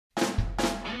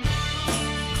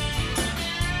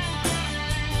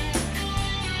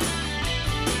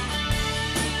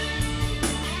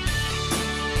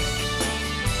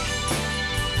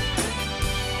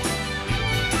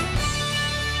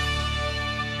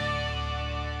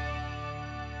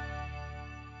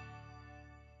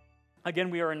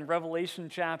Again, we are in Revelation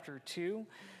chapter 2.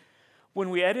 When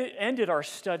we ended our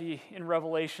study in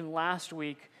Revelation last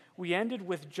week, we ended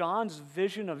with John's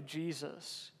vision of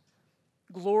Jesus,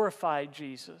 glorified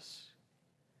Jesus.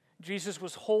 Jesus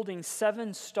was holding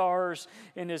 7 stars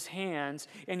in his hands,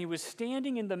 and he was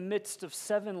standing in the midst of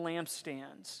 7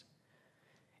 lampstands.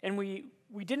 And we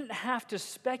didn't have to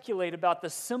speculate about the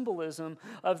symbolism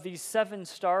of these 7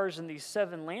 stars and these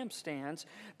 7 lampstands,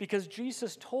 because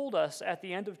Jesus told us at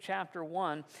the end of chapter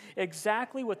 1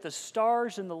 exactly what the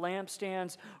stars and the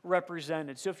lampstands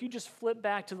represented. So if you just flip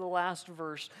back to the last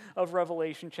verse of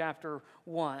Revelation chapter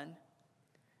 1,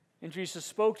 and Jesus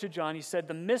spoke to John, he said,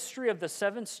 "The mystery of the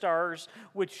 7 stars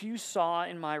which you saw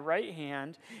in my right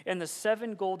hand and the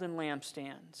 7 golden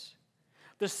lampstands."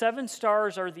 The 7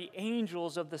 stars are the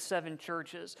angels of the 7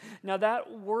 churches. Now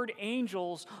that word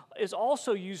angels is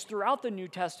also used throughout the New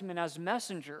Testament as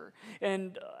messenger.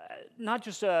 And not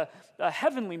just a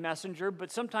heavenly messenger,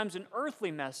 but sometimes an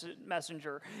earthly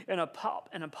messenger, an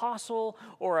apostle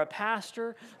or a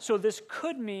pastor. So this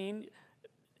could mean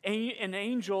an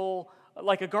angel,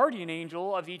 like a guardian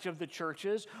angel of each of the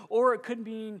churches, or it could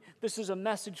mean this is a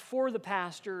message for the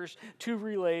pastors to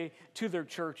relay to their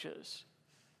churches.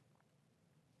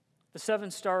 The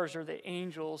 7 stars are the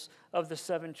angels of the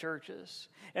 7 churches.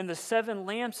 And the 7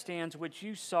 lampstands which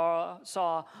you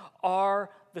saw are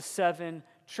the 7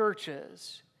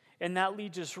 churches. And that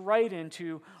leads us right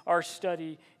into our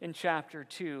study in chapter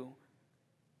 2.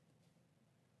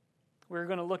 We're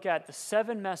going to look at the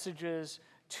 7 messages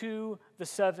to the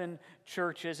 7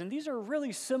 churches. And these are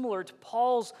really similar to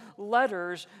Paul's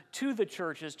letters to the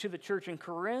churches, to the church in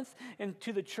Corinth and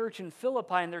to the church in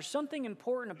Philippi. And there's something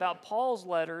important about Paul's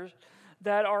letters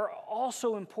that are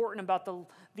also important about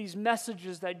these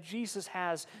messages that Jesus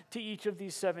has to each of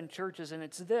these 7 churches. And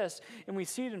it's this, and we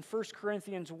see it in 1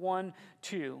 Corinthians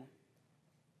 1:2.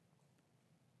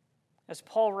 As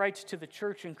Paul writes to the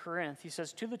church in Corinth, he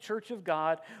says, "To the church of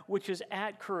God, which is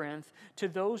at Corinth, to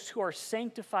those who are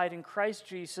sanctified in Christ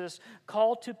Jesus,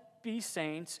 called to be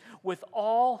saints, with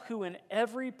all who in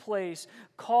every place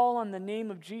call on the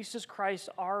name of Jesus Christ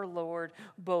our Lord,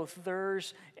 both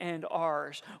theirs and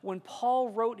ours." When Paul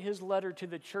wrote his letter to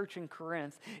the church in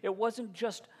Corinth, it wasn't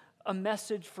just a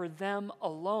message for them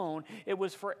alone. It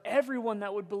was for everyone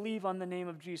that would believe on the name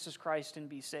of Jesus Christ and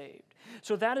be saved.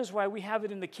 So that is why we have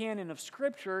it in the canon of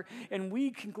Scripture, and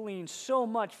we can glean so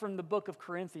much from the book of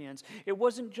Corinthians. It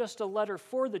wasn't just a letter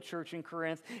for the church in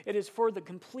Corinth. It is for the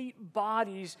complete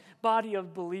body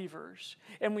of believers.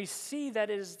 And we see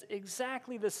that it is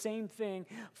exactly the same thing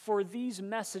for these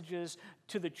messages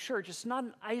to the church. It's not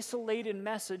an isolated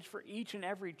message for each and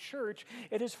every church.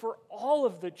 It is for all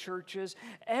of the churches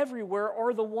everywhere,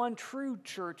 or the one true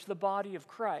church, the body of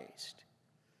Christ.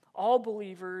 All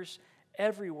believers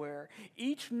everywhere.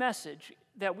 Each message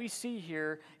that we see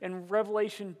here in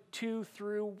Revelation 2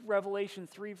 through Revelation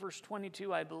 3, verse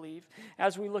 22, I believe,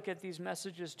 as we look at these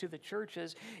messages to the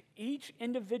churches, each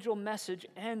individual message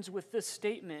ends with this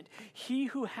statement: "He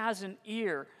who has an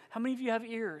ear." How many of you have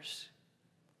ears?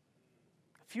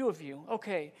 A few of you.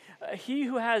 Okay. "He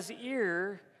who has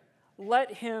ear,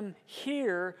 let him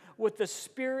hear what the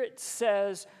Spirit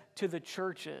says to the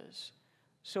churches."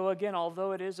 So again,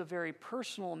 although it is a very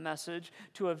personal message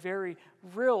to a very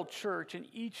real church in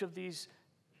each of these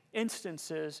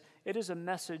instances, it is a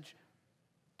message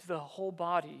to the whole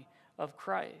body of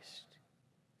Christ.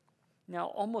 Now,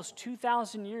 almost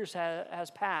 2,000 years has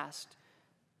passed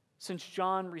since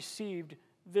John received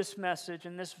this message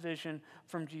and this vision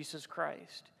from Jesus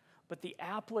Christ. But the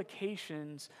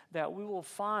applications that we will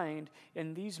find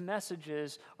in these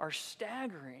messages are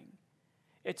staggering.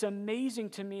 It's amazing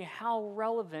to me how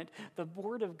relevant the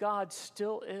Word of God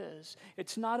still is.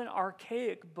 It's not an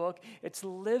archaic book. It's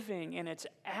living and it's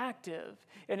active,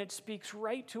 and it speaks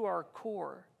right to our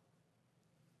core.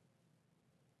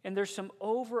 And there's some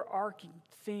overarching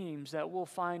themes that we'll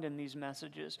find in these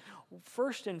messages.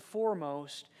 First and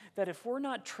foremost, that if we're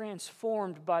not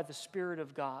transformed by the Spirit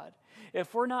of God,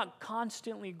 if we're not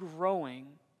constantly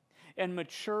growing and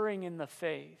maturing in the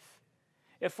faith,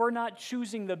 if we're not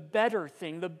choosing the better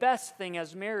thing, the best thing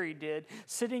as Mary did,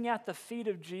 sitting at the feet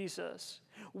of Jesus,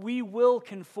 we will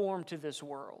conform to this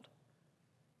world.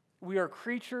 We are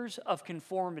creatures of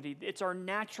conformity. It's our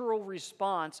natural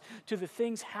response to the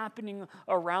things happening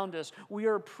around us. We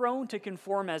are prone to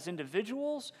conform as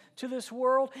individuals to this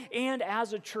world and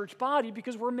as a church body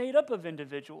because we're made up of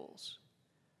individuals.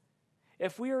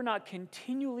 If we are not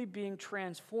continually being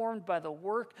transformed by the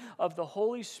work of the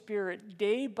Holy Spirit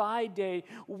day by day,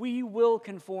 we will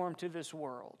conform to this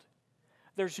world.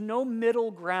 There's no middle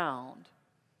ground.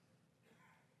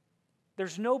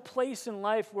 There's no place in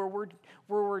life where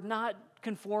we're not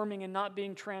conforming and not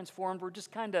being transformed. We're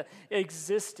just kind of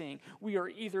existing. We are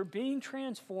either being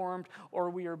transformed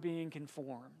or we are being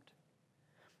conformed.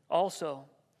 Also,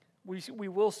 we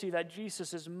will see that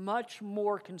Jesus is much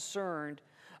more concerned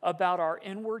about our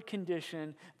inward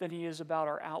condition than he is about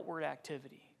our outward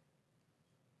activity.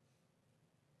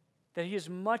 That he is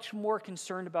much more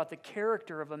concerned about the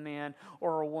character of a man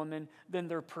or a woman than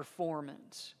their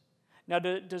performance. Now,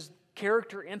 does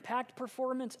character impact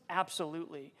performance?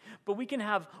 Absolutely. But we can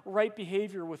have right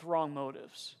behavior with wrong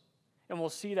motives. And we'll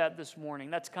see that this morning.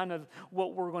 That's kind of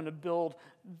what we're going to build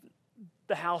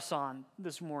the house on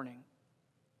this morning.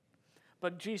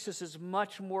 But Jesus is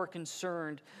much more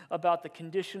concerned about the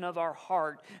condition of our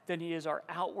heart than he is our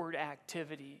outward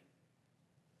activity.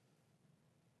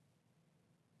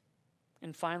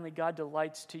 And finally, God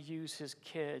delights to use his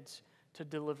kids to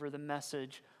deliver the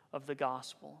message of the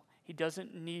gospel. He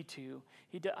doesn't need to.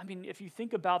 If you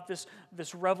think about this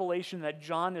revelation that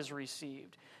John has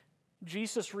received,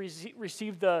 Jesus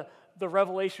received the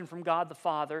revelation from God the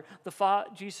Father.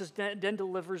 Jesus then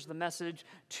delivers the message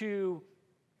to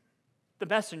the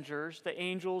messengers, the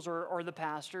angels or the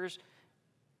pastors.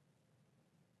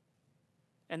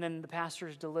 And then the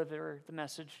pastors deliver the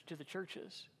message to the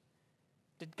churches.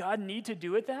 Did God need to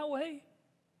do it that way?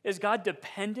 Is God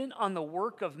dependent on the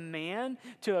work of man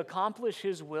to accomplish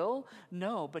his will?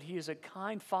 No, but he is a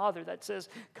kind father that says,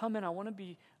 come in, I want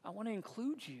to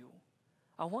include you.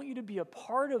 I want you to be a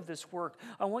part of this work.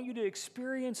 I want you to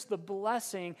experience the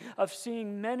blessing of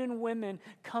seeing men and women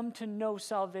come to know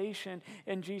salvation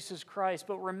in Jesus Christ.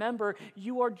 But remember,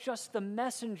 you are just the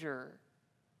messenger.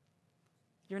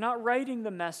 You're not writing the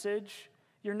message.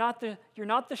 You're not the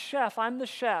chef. I'm the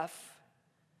chef.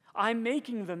 I'm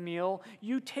making the meal.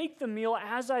 You take the meal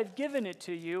as I've given it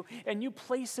to you, and you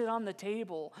place it on the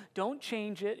table. Don't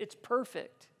change it. It's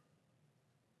perfect.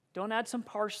 Don't add some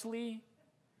parsley.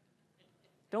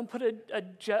 Don't put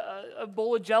a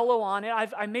bowl of Jell-O on it.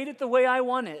 I made it the way I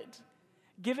want it.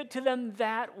 Give it to them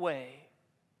that way.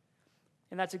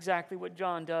 And that's exactly what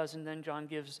John does, and then John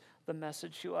gives the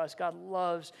message to us. God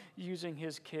loves using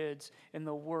his kids in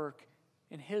the work,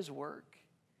 in his work.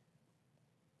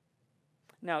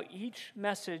 Now, each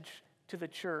message to the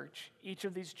church, each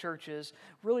of these churches,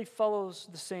 really follows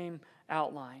the same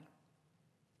outline.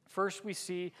 First, we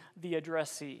see the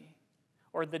addressee,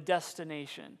 or the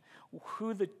destination,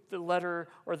 who the letter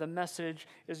or the message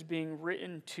is being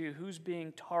written to, who's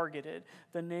being targeted,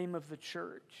 the name of the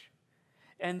church.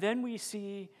 And then we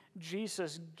see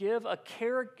Jesus give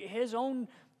his own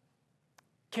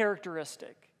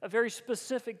characteristic, a very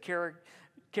specific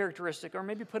characteristic, or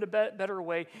maybe put a better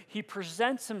way, he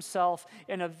presents himself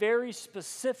in a very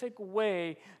specific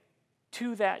way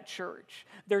to that church.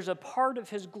 There's a part of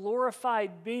his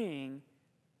glorified being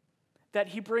that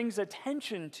he brings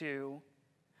attention to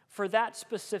for that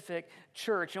specific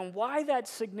church. And why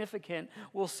that's significant,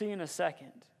 we'll see in a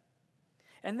second.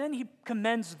 And then he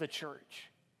commends the church.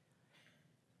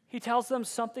 He tells them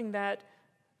something that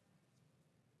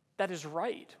is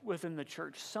right within the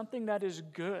church, something that is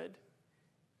good.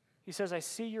 He says, I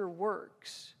see your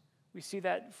works. We see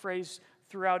that phrase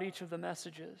throughout each of the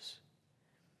messages.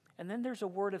 And then there's a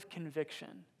word of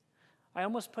conviction. I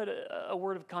almost put a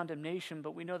word of condemnation,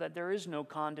 but we know that there is no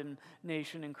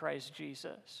condemnation in Christ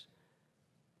Jesus.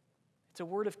 It's a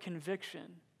word of conviction,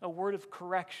 a word of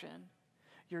correction.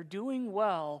 You're doing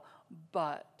well,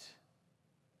 but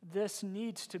this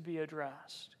needs to be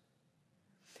addressed.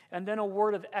 And then a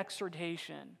word of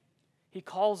exhortation. He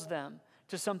calls them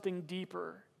to something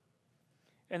deeper.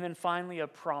 And then finally, a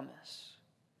promise.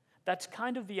 That's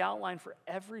kind of the outline for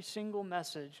every single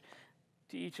message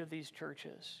to each of these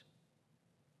churches.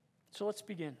 So let's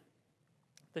begin.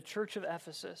 The church of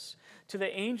Ephesus. To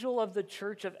the angel of the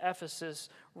church of Ephesus,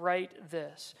 write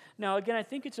this. Now, again, I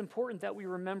think it's important that we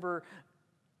remember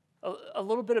a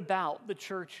little bit about the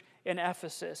church in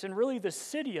Ephesus, and really the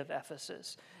city of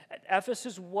Ephesus.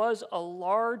 Ephesus was a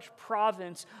large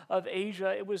province of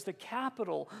Asia. It was the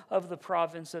capital of the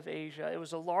province of Asia. It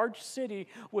was a large city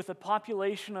with a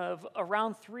population of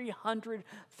around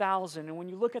 300,000. And when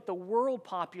you look at the world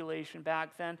population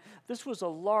back then, this was a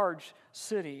large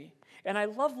city. And I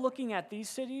love looking at these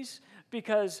cities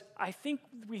because I think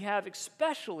we have,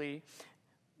 especially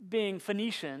being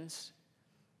Phoenicians,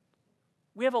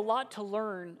 we have a lot to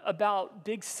learn about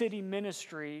big city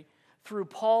ministry through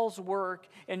Paul's work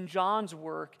and John's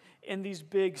work in these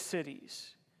big cities.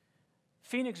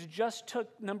 Phoenix just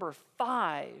took number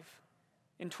 5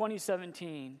 in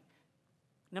 2017.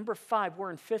 Number 5,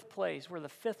 we're in 5th place. We're the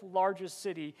 5th largest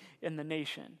city in the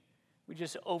nation. We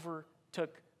just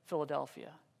overtook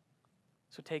Philadelphia.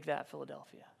 So take that,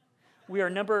 Philadelphia. We are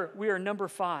number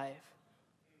 5.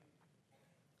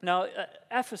 Now,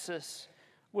 Ephesus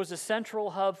was a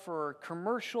central hub for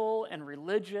commercial and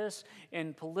religious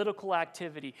and political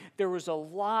activity. There was a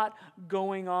lot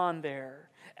going on there.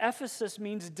 Ephesus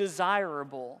means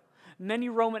desirable. Many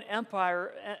Roman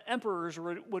emperors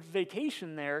would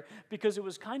vacation there because it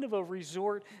was kind of a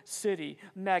resort city.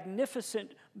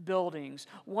 Magnificent buildings.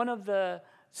 One of the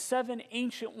 7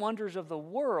 ancient wonders of the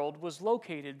world was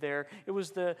located there. It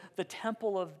was the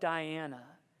Temple of Diana.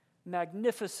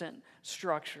 Magnificent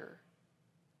structure.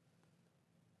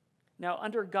 Now,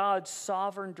 under God's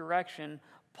sovereign direction,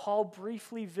 Paul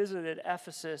briefly visited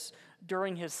Ephesus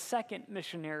during his second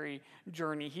missionary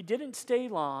journey. He didn't stay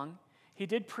long. He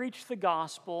did preach the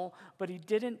gospel, but he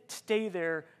didn't stay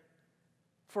there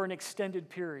for an extended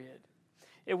period.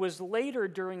 It was later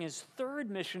during his third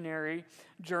missionary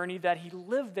journey that he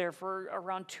lived there for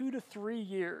around 2 to 3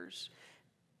 years.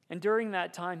 And during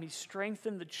that time, he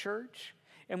strengthened the church.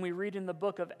 And we read in the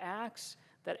book of Acts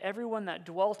that everyone that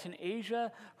dwelt in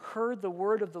Asia heard the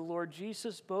word of the Lord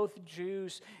Jesus, both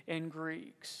Jews and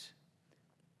Greeks.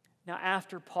 Now,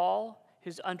 after Paul,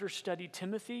 his understudy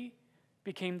Timothy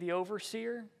became the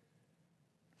overseer.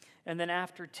 And then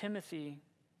after Timothy,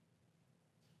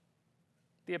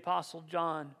 the Apostle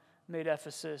John made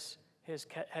Ephesus his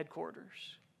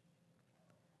headquarters.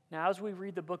 Now, as we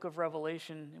read the book of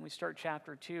Revelation and we start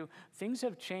chapter 2, things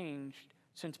have changed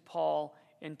since Paul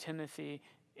and Timothy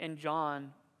and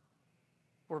John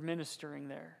were ministering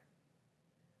there.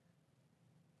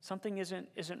 Something isn't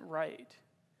right.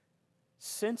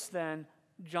 Since then,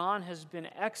 John has been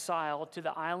exiled to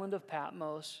the island of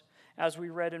Patmos, as we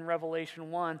read in Revelation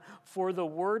 1, for the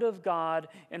word of God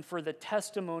and for the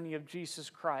testimony of Jesus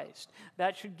Christ.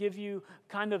 That should give you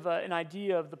kind of an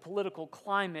idea of the political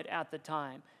climate at the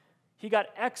time. He got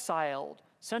exiled,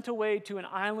 sent away to an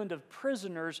island of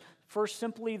prisoners for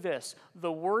simply this,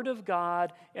 the word of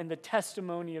God and the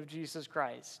testimony of Jesus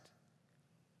Christ.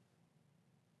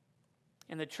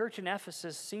 And the church in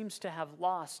Ephesus seems to have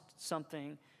lost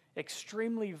something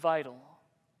extremely vital.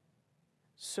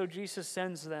 So Jesus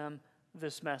sends them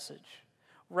this message.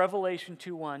 Revelation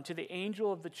 2:1, to the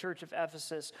angel of the church of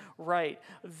Ephesus, write,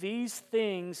 these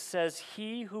things says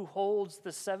he who holds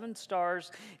the 7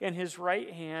 stars in his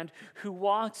right hand, who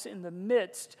walks in the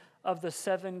midst of the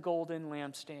 7 golden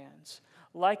lampstands.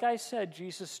 Like I said,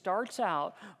 Jesus starts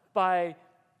out by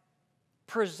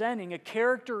presenting a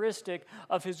characteristic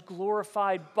of his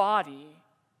glorified body,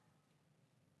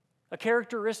 a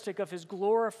characteristic of his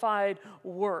glorified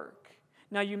work.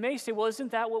 Now you may say, well,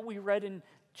 isn't that what we read in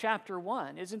chapter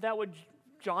 1? Isn't that what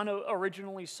John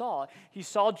originally saw? He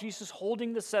saw Jesus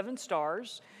holding the 7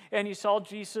 stars, and he saw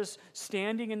Jesus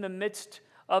standing in the midst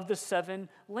of the 7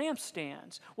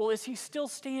 lampstands. Well, is he still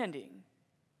standing?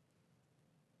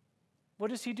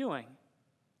 What is he doing?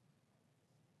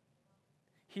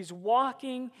 He's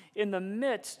walking in the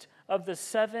midst of the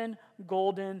 7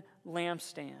 golden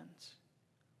lampstands.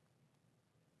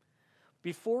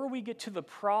 Before we get to the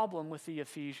problem with the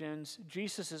Ephesians,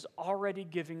 Jesus is already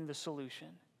giving the solution.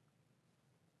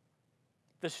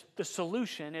 The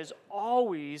solution is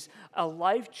always a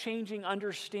life-changing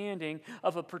understanding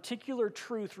of a particular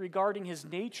truth regarding his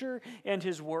nature and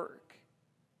his work.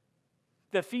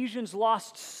 The Ephesians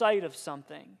lost sight of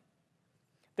something.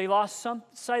 They lost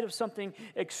sight of something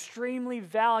extremely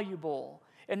valuable,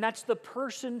 and that's the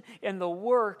person and the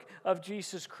work of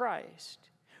Jesus Christ.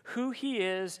 Who he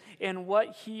is and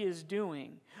what he is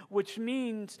doing, which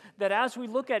means that as we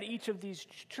look at each of these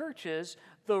churches,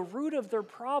 the root of their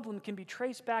problem can be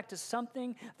traced back to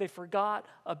something they forgot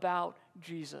about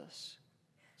Jesus.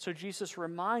 So Jesus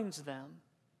reminds them,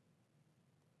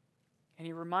 and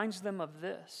he reminds them of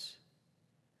this: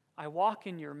 I walk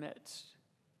in your midst.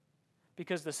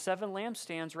 Because the 7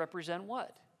 lampstands represent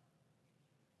what?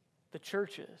 The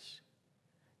churches.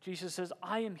 Jesus says,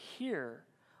 I am here.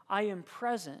 I am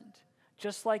present,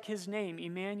 just like his name,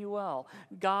 Emmanuel,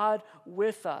 God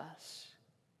with us.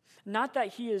 Not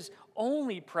that he is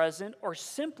only present or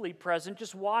simply present,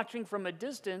 just watching from a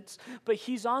distance, but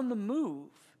he's on the move.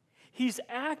 He's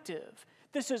active.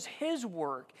 This is his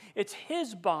work. It's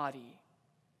his body.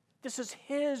 This is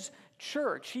his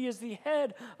church. He is the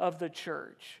head of the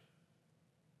church.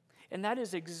 And that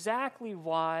is exactly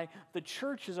why the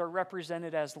churches are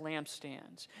represented as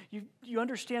lampstands. You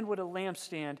understand what a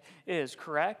lampstand is,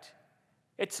 correct?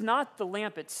 It's not the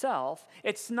lamp itself.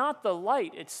 It's not the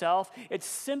light itself. It's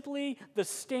simply the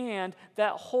stand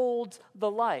that holds the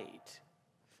light.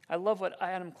 I love what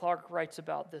Adam Clark writes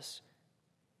about this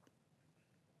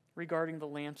regarding the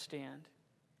lampstand.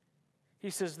 He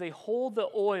says, they hold the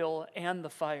oil and the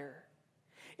fire.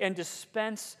 and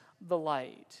dispense the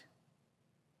light.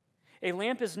 A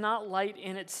lamp is not light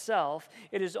in itself.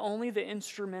 It is only the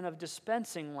instrument of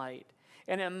dispensing light,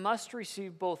 and it must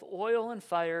receive both oil and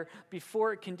fire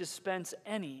before it can dispense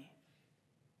any.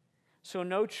 So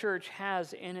no church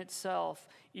has in itself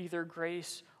either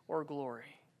grace or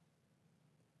glory.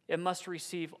 It must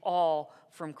receive all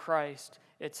from Christ,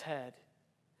 its head,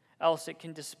 else it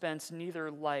can dispense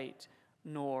neither light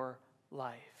nor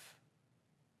life.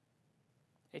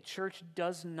 A church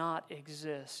does not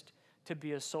exist to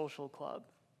be a social club,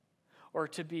 or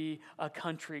to be a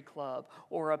country club,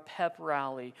 or a pep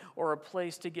rally, or a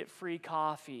place to get free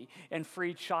coffee and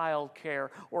free childcare,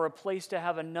 or a place to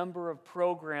have a number of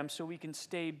programs so we can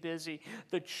stay busy.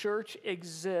 The church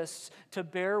exists to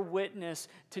bear witness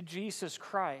to Jesus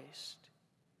Christ.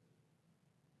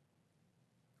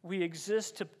 We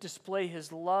exist to display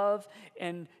his love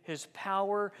and his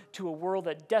power to a world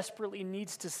that desperately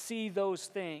needs to see those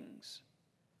things.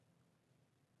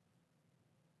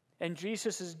 And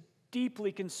Jesus is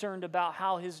deeply concerned about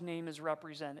how his name is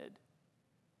represented.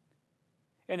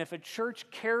 And if a church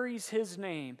carries his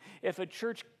name, if a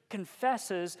church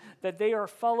confesses that they are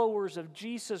followers of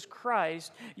Jesus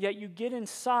Christ, yet you get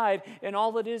inside and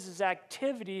all it is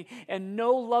activity and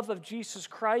no love of Jesus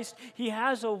Christ, he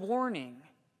has a warning.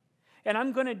 And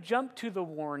I'm going to jump to the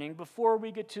warning before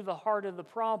we get to the heart of the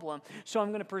problem. So I'm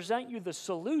going to present you the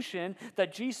solution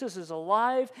that Jesus is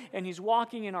alive and he's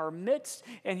walking in our midst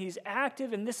and he's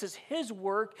active and this is his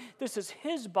work. This is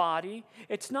his body.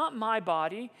 It's not my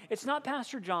body. It's not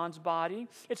Pastor John's body.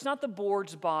 It's not the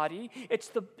board's body. It's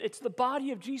the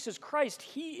body of Jesus Christ.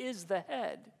 He is the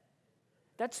head.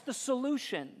 That's the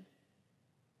solution.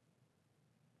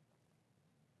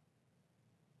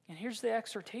 And here's the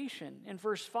exhortation in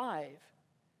verse 5.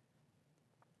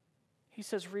 He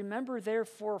says, "Remember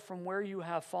therefore from where you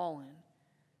have fallen.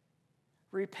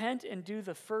 Repent and do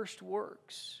the first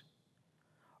works,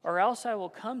 or else I will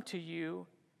come to you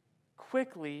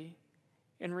quickly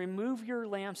and remove your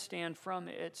lampstand from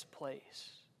its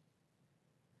place,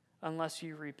 unless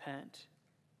you repent."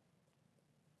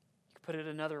 You could put it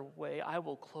another way, I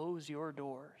will close your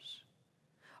doors.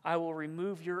 I will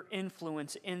remove your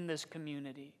influence in this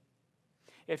community.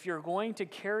 If you're going to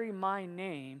carry my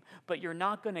name, but you're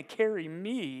not going to carry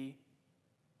me,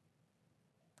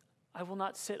 I will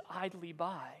not sit idly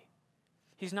by.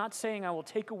 He's not saying I will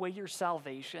take away your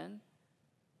salvation,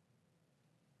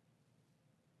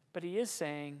 but he is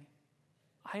saying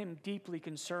I am deeply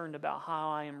concerned about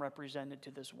how I am represented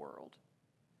to this world.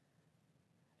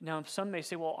 Now, some may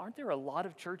say, well, aren't there a lot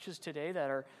of churches today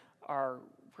that are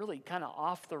really kind of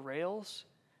off the rails?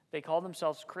 They call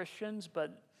themselves Christians,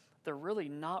 but they're really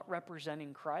not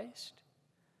representing Christ.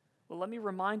 Well, let me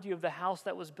remind you of the house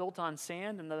that was built on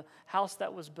sand and the house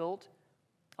that was built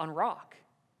on rock.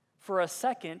 For a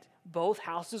second, both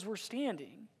houses were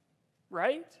standing,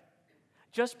 right?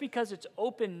 Just because it's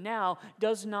open now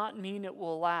does not mean it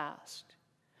will last.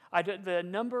 The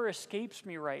number escapes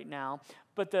me right now,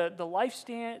 but the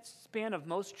lifespan of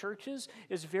most churches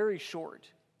is very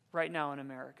short right now in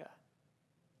America.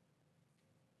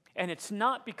 And it's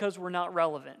not because we're not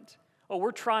relevant. Oh,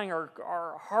 we're trying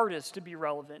our hardest to be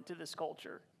relevant to this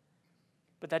culture.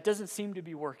 But that doesn't seem to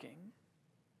be working.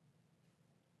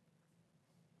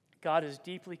 God is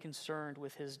deeply concerned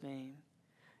with his name.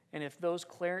 And if those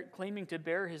claiming to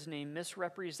bear his name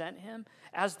misrepresent him,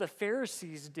 as the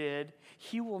Pharisees did,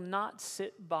 he will not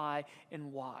sit by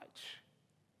and watch.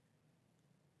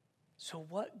 So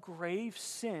what grave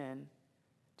sin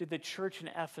did the church in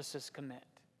Ephesus commit?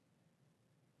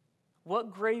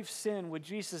 What grave sin would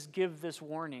Jesus give this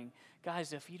warning?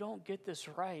 Guys, if you don't get this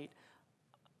right,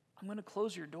 I'm going to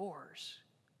close your doors.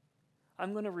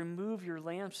 I'm going to remove your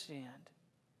lampstand.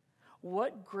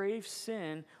 What grave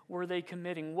sin were they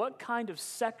committing? What kind of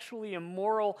sexually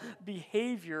immoral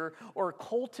behavior or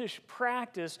cultish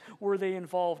practice were they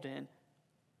involved in?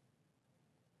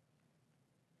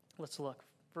 Let's look.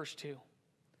 Verse 2.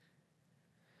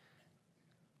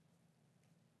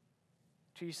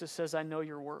 Jesus says, I know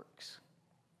your works,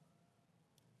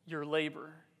 your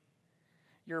labor,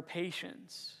 your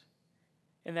patience,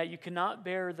 and that you cannot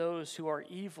bear those who are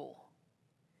evil.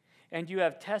 And you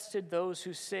have tested those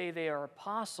who say they are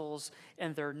apostles,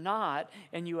 and they're not,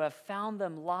 and you have found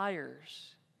them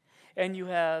liars, and you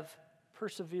have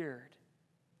persevered,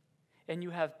 and you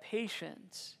have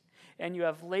patience, and you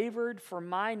have labored for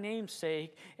my name's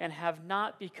sake, and have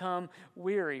not become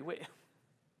weary. Wait.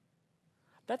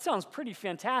 That sounds pretty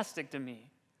fantastic to me.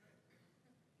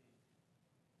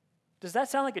 Does that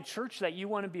sound like a church that you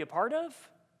want to be a part of?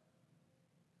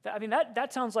 I mean,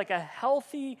 that sounds like a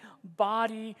healthy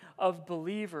body of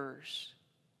believers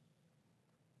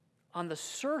on the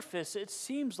surface, it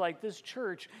seems like this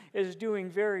church is doing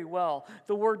very well.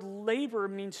 The word labor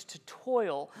means to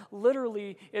toil.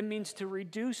 Literally, it means to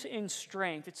reduce in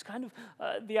strength. It's kind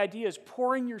of, the idea is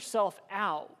pouring yourself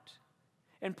out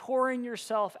and pouring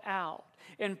yourself out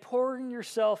and pouring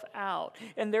yourself out.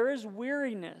 And there is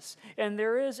weariness and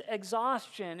there is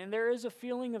exhaustion and there is a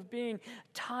feeling of being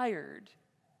tired.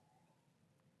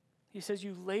 He says,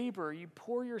 you labor, you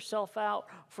pour yourself out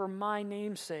for my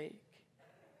name's sake.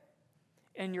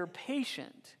 And you're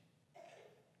patient.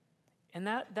 And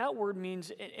that word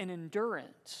means an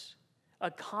endurance,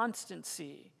 a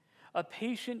constancy, a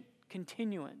patient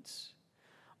continuance.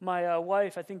 My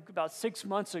wife, I think about 6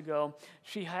 months ago,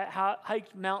 she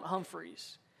hiked Mount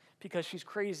Humphreys because she's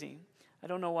crazy. I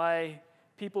don't know why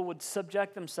people would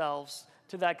subject themselves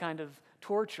to that kind of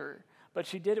torture, but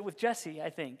she did it with Jesse, I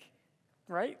think.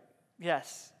 Right?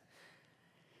 Yes.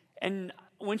 And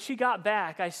when she got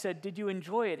back, I said, did you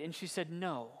enjoy it? And she said,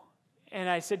 no. And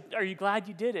I said, are you glad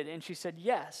you did it? And she said,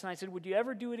 yes. And I said, would you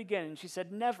ever do it again? And she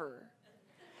said, never.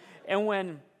 And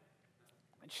when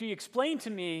she explained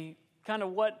to me kind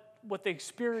of what the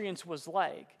experience was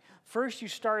like, first you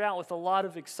start out with a lot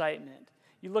of excitement.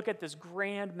 You look at this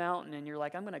grand mountain and you're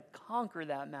like, I'm going to conquer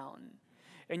that mountain.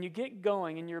 And you get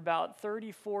going and you're about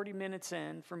 30, 40 minutes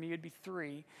in. For me, it'd be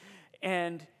 3.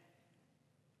 And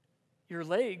your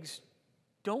legs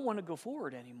don't want to go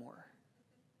forward anymore.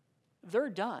 They're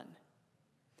done.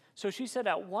 So she said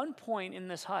at one point in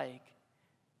this hike,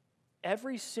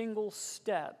 every single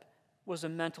step was a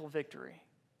mental victory.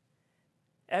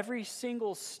 Every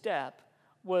single step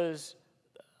was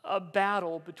a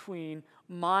battle between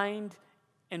mind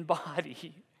and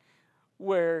body,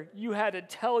 where you had to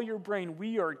tell your brain,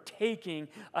 we are taking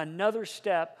another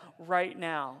step right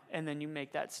now, and then you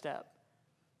make that step.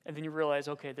 And then you realize,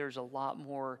 okay, there's a lot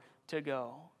more to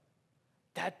go.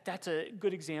 That's a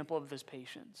good example of this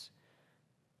patience.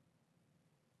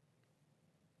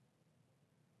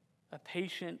 A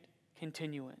patient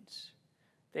continuance.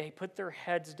 They put their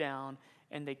heads down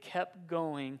and they kept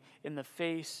going in the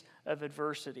face of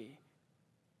adversity.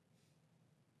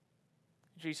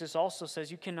 Jesus also says,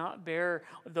 you cannot bear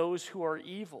those who are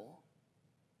evil.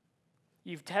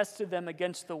 You've tested them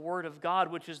against the word of God,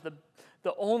 which is the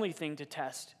only thing to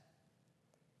test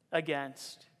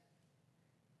against.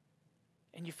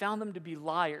 And you found them to be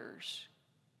liars.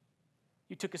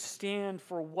 You took a stand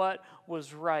for what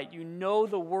was right. You know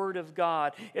the Word of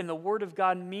God, and the Word of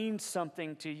God means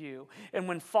something to you. And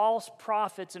when false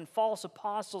prophets and false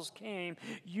apostles came,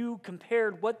 you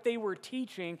compared what they were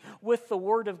teaching with the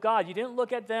Word of God. You didn't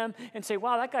look at them and say,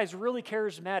 wow, that guy's really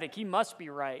charismatic. He must be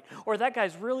right. Or that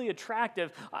guy's really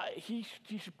attractive. I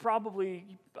should probably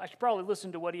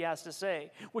listen to what he has to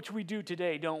say, which we do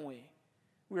today, don't we?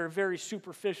 We are very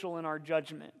superficial in our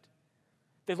judgment.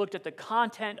 They looked at the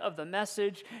content of the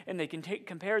message, and they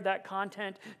compared that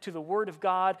content to the Word of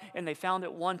God, and they found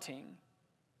it wanting.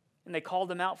 And they called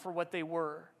them out for what they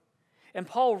were. And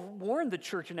Paul warned the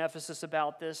church in Ephesus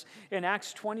about this in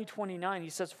Acts 20:29. He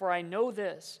says, for I know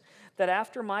this, that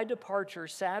after my departure,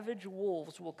 savage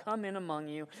wolves will come in among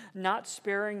you, not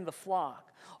sparing the flock.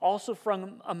 Also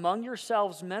from among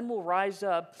yourselves men will rise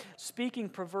up, speaking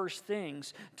perverse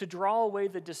things, to draw away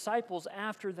the disciples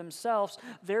after themselves.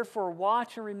 Therefore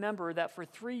watch and remember that for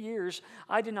 3 years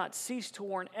I did not cease to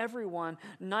warn everyone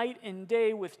night and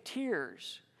day with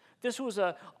tears. This was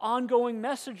an ongoing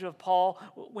message of Paul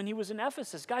when he was in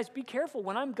Ephesus. Guys, be careful.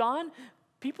 When I'm gone,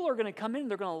 people are going to come in and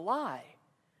they're going to lie.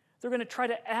 They're going to try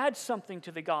to add something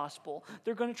to the gospel.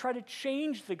 They're going to try to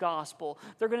change the gospel.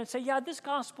 They're going to say, yeah, this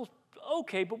gospel's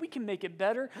okay, but we can make it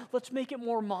better. Let's make it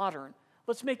more modern.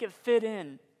 Let's make it fit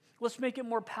in. Let's make it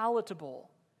more palatable.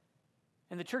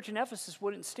 And the church in Ephesus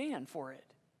wouldn't stand for it.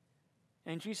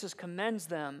 And Jesus commends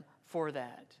them for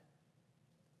that.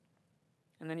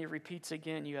 And then he repeats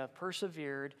again, you have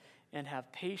persevered and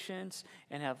have patience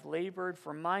and have labored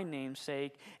for my name's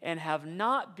sake and have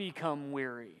not become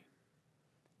weary.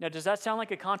 Now, does that sound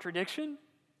like a contradiction?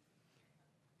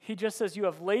 He just says you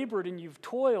have labored and you've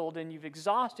toiled and you've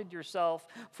exhausted yourself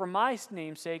for my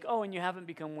name's sake. Oh, and you haven't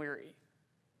become weary.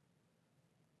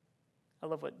 I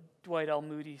love what Dwight L.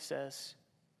 Moody says.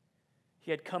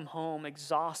 He had come home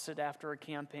exhausted after a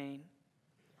campaign,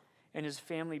 and his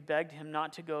family begged him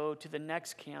not to go to the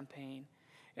next campaign.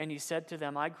 And he said to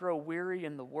them, I grow weary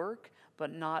in the work,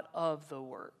 but not of the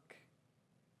work.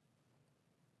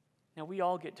 Now, we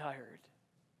all get tired,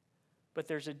 but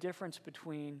there's a difference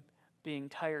between being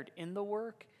tired in the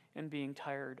work and being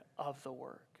tired of the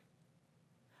work.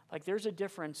 Like, there's a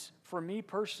difference for me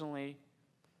personally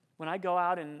when I go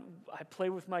out and I play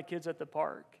with my kids at the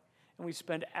park and we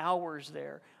spend hours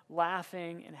there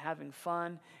laughing and having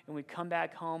fun, and we come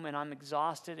back home and I'm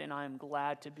exhausted and I'm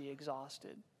glad to be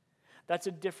exhausted. That's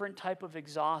a different type of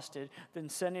exhausted than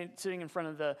sitting in front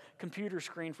of the computer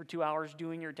screen for 2 hours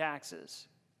doing your taxes.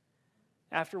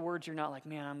 Afterwards, you're not like,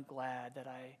 man, I'm glad that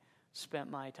I spent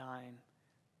my time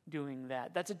doing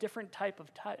that. That's a different type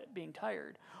of being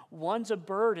tired. One's a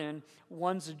burden,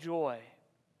 one's a joy.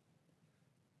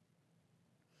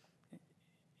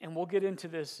 And we'll get into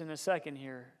this in a second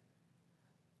here.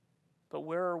 But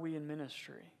where are we in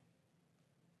ministry?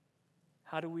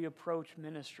 How do we approach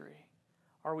ministry?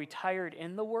 Are we tired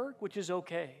in the work, which is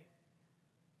okay?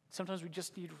 Sometimes we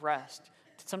just need rest.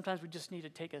 Sometimes we just need to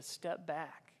take a step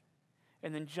back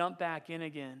and then jump back in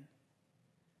again.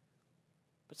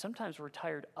 But sometimes we're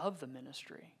tired of the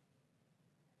ministry.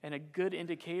 And a good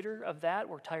indicator of that,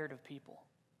 we're tired of people.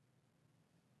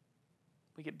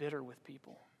 We get bitter with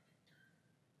people.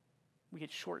 We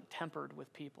get short-tempered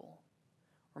with people.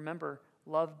 Remember,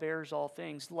 love bears all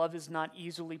things. Love is not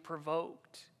easily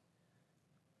provoked.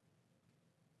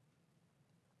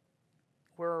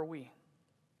 Where are we?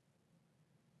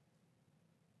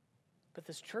 But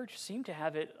this church seemed to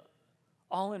have it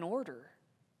all in order.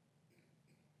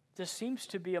 This seems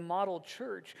to be a model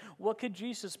church. What could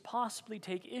Jesus possibly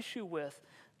take issue with?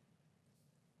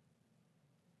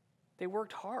 They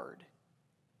worked hard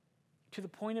to the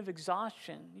point of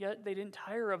exhaustion, yet they didn't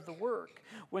tire of the work.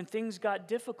 When things got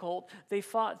difficult, they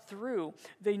fought through.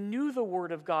 They knew the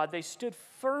Word of God. They stood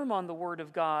firm on the Word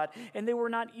of God, and they were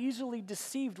not easily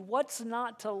deceived. What's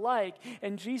not to like?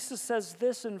 And Jesus says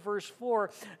this in verse 4,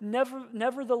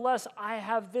 Nevertheless, I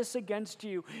have this against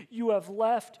you. You have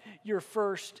left your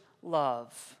first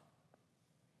love.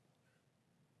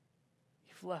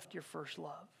 You've left your first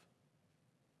love.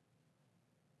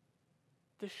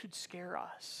 This should scare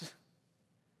us.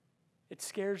 It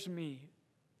scares me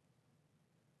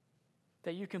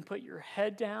that you can put your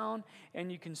head down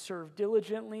and you can serve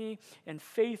diligently and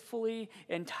faithfully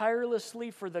and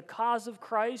tirelessly for the cause of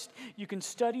Christ. You can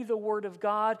study the Word of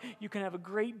God. You can have a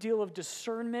great deal of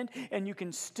discernment, and you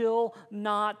can still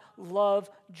not love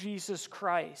Jesus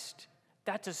Christ.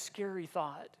 That's a scary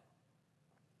thought.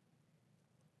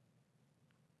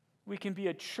 We can be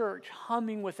a church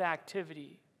humming with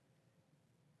activity.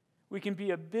 We can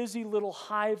be a busy little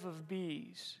hive of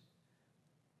bees.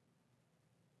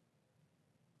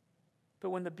 But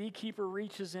when the beekeeper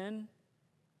reaches in,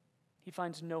 he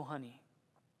finds no honey.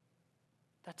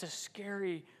 That's a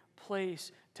scary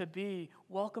place to be.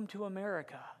 Welcome to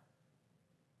America.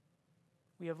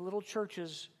 We have little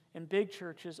churches and big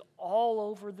churches all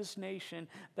over this nation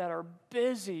that are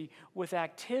busy with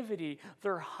activity.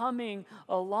 They're humming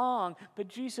along, but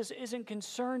Jesus isn't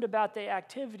concerned about the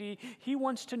activity. He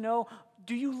wants to know,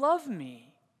 do you love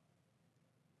me?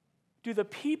 Do the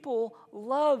people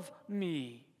love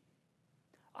me?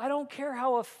 I don't care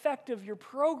how effective your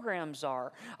programs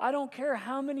are. I don't care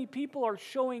how many people are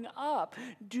showing up.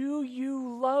 Do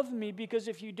you love me? Because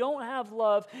if you don't have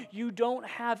love, you don't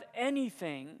have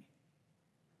anything.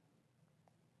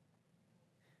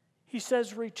 He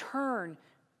says, return.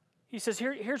 He says,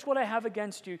 here's what I have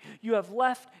against you. You have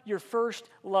left your first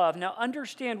love. Now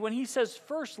understand, when he says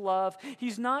first love,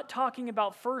 he's not talking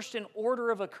about first in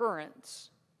order of occurrence.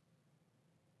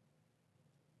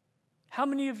 How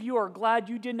many of you are glad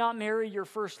you did not marry your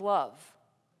first love?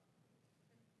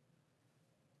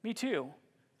 Me too.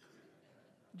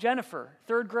 Jennifer,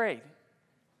 3rd grade.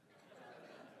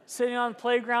 Sitting on the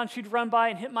playground, she'd run by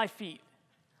and hit my feet.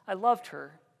 I loved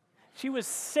her. She was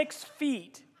 6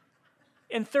 feet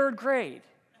in 3rd grade.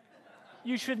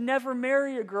 You should never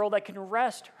marry a girl that can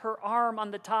rest her arm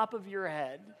on the top of your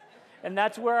head. And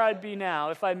that's where I'd be now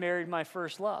if I married my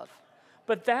first love.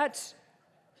 But that's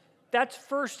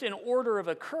first in order of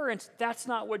occurrence. That's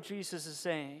not what Jesus is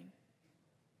saying.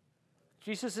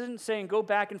 Jesus isn't saying go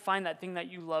back and find that thing that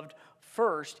you loved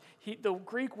first. The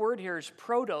Greek word here is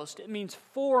protos. It means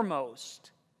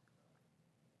foremost.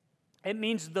 It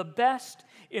means the best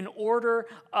in order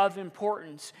of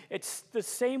importance. It's the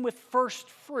same with first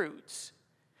fruits.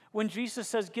 When Jesus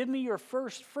says, give me your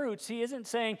first fruits, he isn't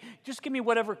saying, just give me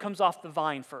whatever comes off the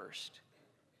vine first.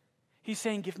 He's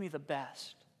saying, give me the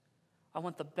best. I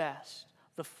want the best,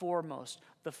 the foremost,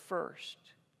 the first.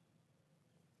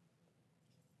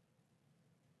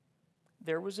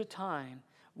 There was a time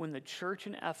when the church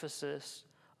in Ephesus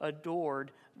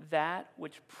adored that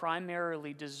which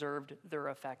primarily deserved their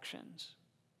affections,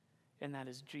 and that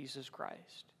is Jesus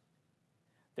Christ.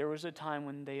 There was a time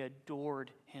when they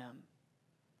adored him.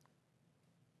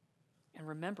 And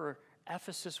remember,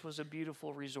 Ephesus was a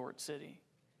beautiful resort city.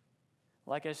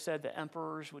 Like I said, the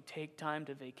emperors would take time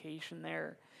to vacation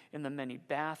there. In the many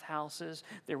bathhouses,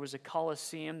 there was a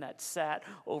Colosseum that sat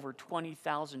over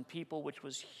 20,000 people, which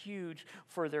was huge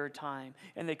for their time.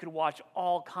 And they could watch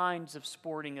all kinds of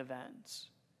sporting events.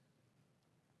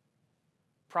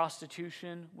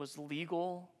 Prostitution was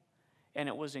legal, and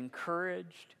it was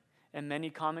encouraged. And many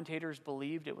commentators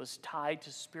believed it was tied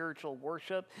to spiritual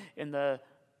worship in the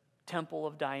temple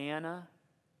of Diana.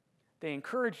 They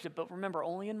encouraged it, but remember,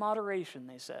 only in moderation,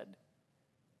 they said.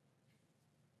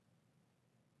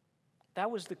 That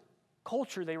was the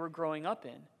culture they were growing up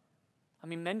in. I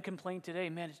mean, men complain today,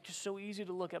 man, it's just so easy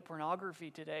to look at pornography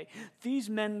today. These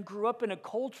men grew up in a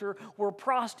culture where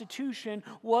prostitution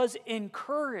was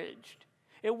encouraged.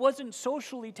 It wasn't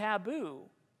socially taboo.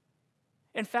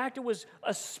 In fact, it was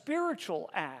a spiritual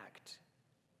act.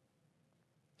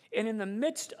 And in the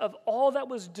midst of all that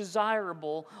was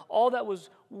desirable, all that was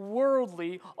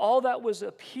worldly, all that was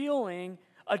appealing,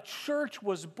 a church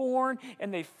was born,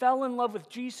 and they fell in love with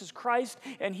Jesus Christ,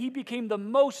 and he became the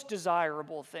most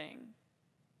desirable thing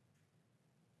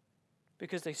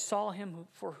because they saw him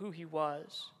for who he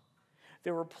was.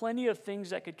 There were plenty of things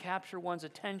that could capture one's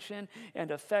attention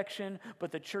and affection,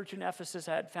 but the church in Ephesus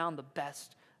had found the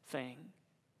best thing: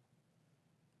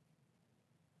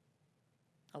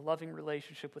 a loving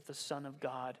relationship with the Son of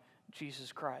God,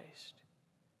 Jesus Christ.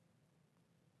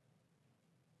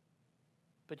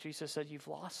 But Jesus said, you've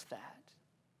lost that.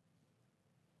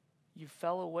 You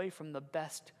fell away from the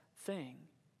best thing.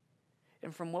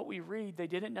 And from what we read, they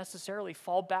didn't necessarily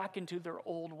fall back into their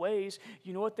old ways.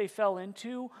 You know what they fell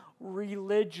into?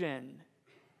 Religion.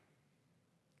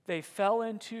 They fell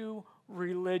into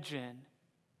religion.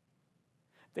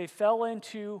 They fell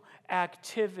into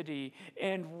activity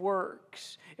and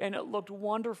works. And it looked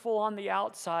wonderful on the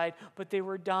outside, but they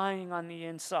were dying on the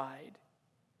inside.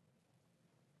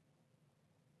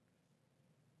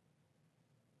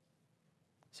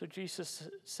 So Jesus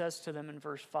says to them in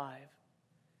verse 5,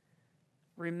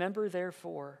 remember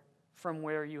therefore from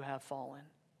where you have fallen.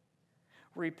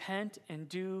 Repent and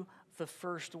do the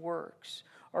first works,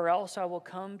 or else I will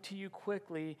come to you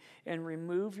quickly and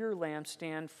remove your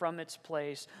lampstand from its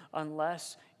place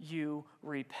unless you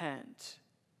repent.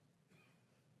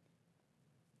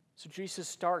 So Jesus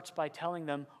starts by telling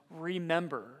them,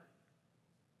 remember.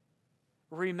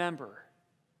 Remember.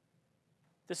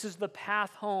 This is the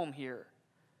path home here.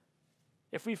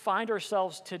 If we find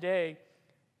ourselves today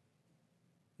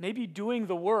maybe doing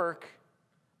the work,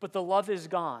 but the love is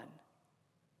gone.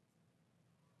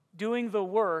 Doing the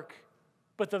work,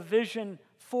 but the vision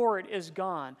for it is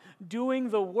gone. Doing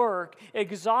the work,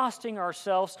 exhausting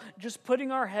ourselves, just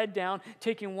putting our head down,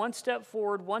 taking one step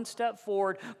forward,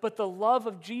 but the love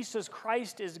of Jesus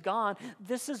Christ is gone.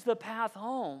 This is the path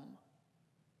home.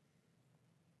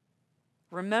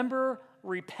 Remember,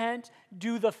 repent,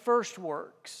 do the first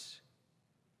works.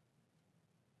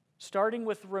 Starting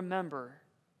with remember.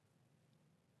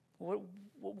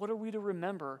 What are we to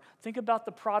remember? Think about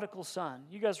the prodigal son.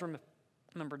 You guys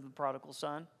remember the prodigal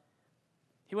son.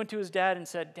 He went to his dad and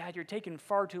said, Dad, you're taking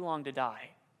far too long to die.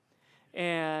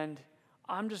 And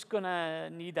I'm just going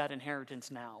to need that inheritance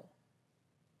now.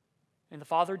 And the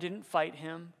father didn't fight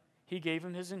him. He gave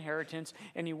him his inheritance,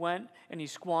 and he went and he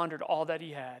squandered all that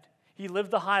he had. He lived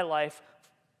the high life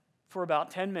for about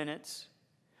 10 minutes.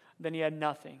 Then he had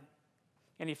nothing.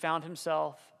 And he found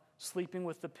himself sleeping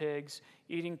with the pigs,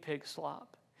 eating pig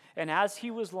slop. And as he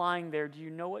was lying there, do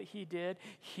you know what he did?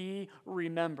 He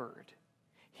remembered.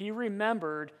 He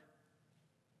remembered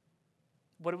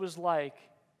what it was like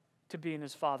to be in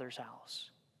his father's house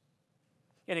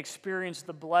and experience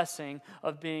the blessing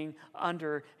of being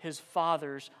under his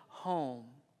father's home.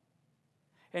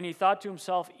 And he thought to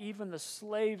himself, even the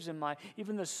servants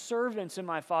in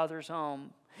my father's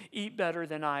home eat better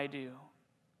than I do.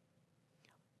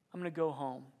 I'm going to go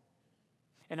home.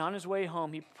 And on his way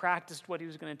home, he practiced what he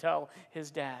was going to tell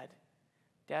his dad.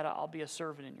 Dad, I'll be a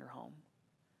servant in your home.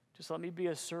 Just let me be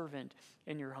a servant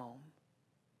in your home.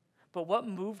 But what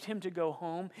moved him to go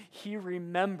home? He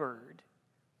remembered.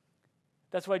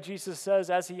 That's why Jesus says,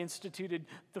 as he instituted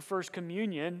the first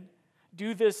communion,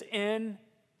 do this in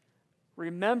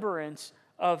remembrance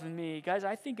of me. Guys,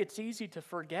 I think it's easy to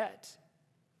forget.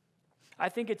 I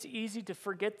think it's easy to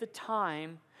forget the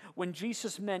time when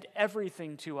Jesus meant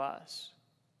everything to us.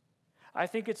 I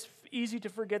think it's easy to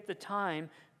forget the time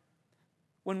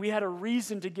when we had a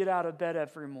reason to get out of bed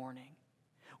every morning.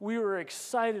 We were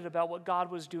excited about what God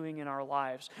was doing in our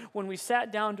lives. When we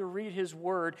sat down to read his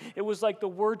word, it was like the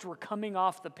words were coming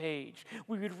off the page.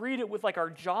 We would read it with like our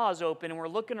jaws open, and we're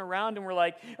looking around and we're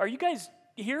like, are you guys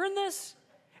hearing this?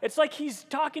 It's like he's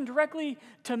talking directly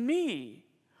to me.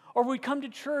 Or we'd come to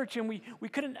church and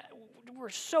we're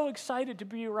so excited to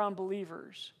be around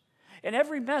believers. And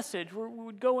every message, we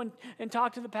would go and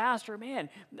talk to the pastor, man,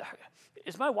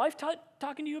 is my wife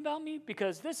talking to you about me?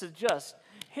 Because this is just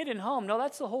hitting home. No,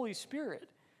 that's the Holy Spirit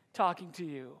talking to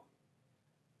you.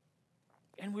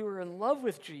 And we were in love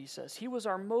with Jesus. He was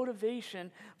our motivation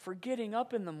for getting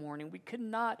up in the morning. We could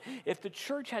not, if the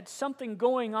church had something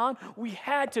going on, we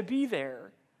had to be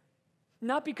there.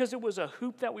 Not because it was a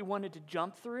hoop that we wanted to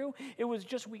jump through. It was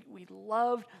just we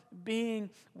loved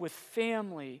being with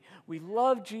family. We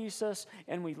loved Jesus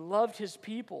and we loved his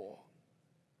people.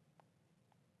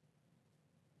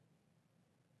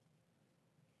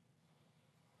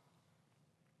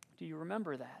 Do you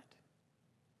remember that?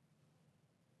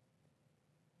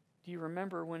 Do you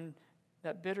remember when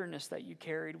that bitterness that you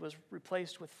carried was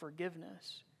replaced with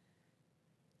forgiveness?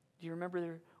 Do you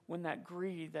remember when that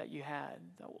greed that you had,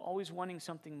 always wanting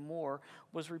something more,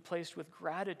 was replaced with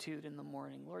gratitude in the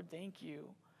morning? Lord, thank you.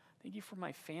 Thank you for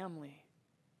my family.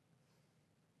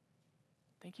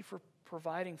 Thank you for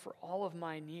providing for all of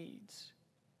my needs.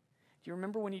 Do you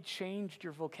remember when he changed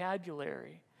your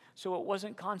vocabulary? So it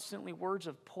wasn't constantly words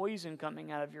of poison coming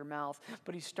out of your mouth,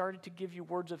 but he started to give you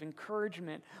words of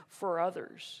encouragement for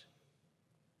others.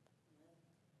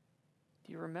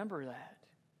 Do you remember that?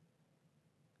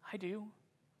 I do.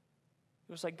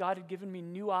 It was like God had given me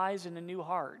new eyes and a new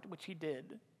heart, which he did.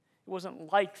 It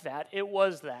wasn't like that. It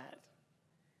was that.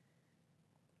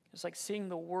 It's like seeing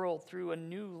the world through a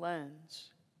new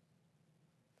lens.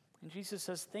 And Jesus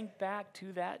says, think back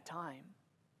to that time.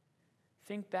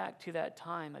 Think back to that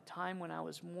time, a time when I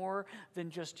was more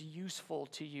than just useful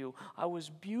to you. I was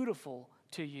beautiful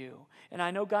to you. And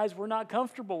I know, guys, we're not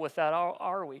comfortable with that,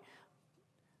 are we?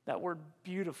 That word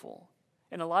beautiful.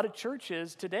 In a lot of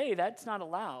churches today, that's not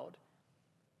allowed.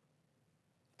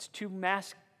 It's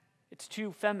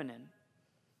too feminine.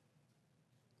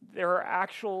 There are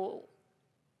actual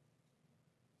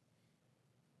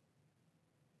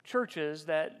churches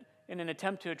that, in an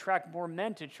attempt to attract more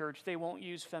men to church, they won't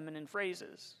use feminine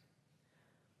phrases.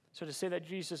 So to say that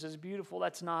Jesus is beautiful,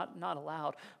 that's not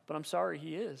allowed. But I'm sorry,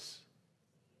 he is.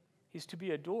 He's to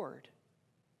be adored.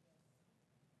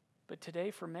 But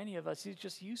today, for many of us, he's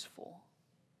just useful.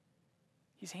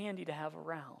 He's handy to have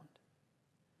around.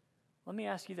 Let me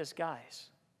ask you this, guys.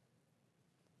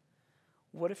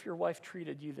 What if your wife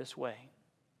treated you this way?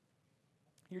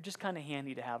 You're just kind of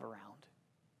handy to have around.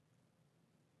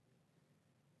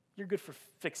 You're good for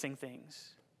fixing things.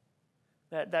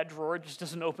 That drawer just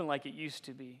doesn't open like it used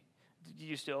to be. It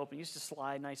used to open. It used to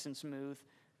slide nice and smooth.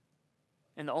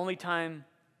 And the only time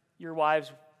your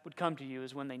wives would come to you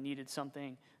is when they needed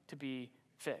something to be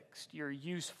fixed. You're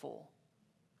useful.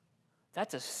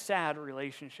 That's a sad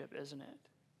relationship, isn't it?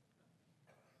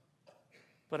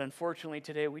 But unfortunately,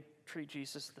 today we treat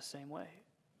Jesus the same way.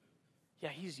 Yeah,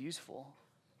 he's useful.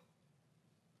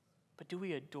 But do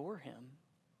we adore him?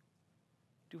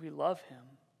 Do we love him?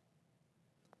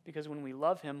 Because when we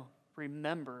love him,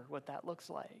 remember what that looks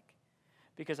like.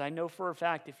 Because I know for a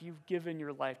fact, if you've given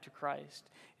your life to Christ,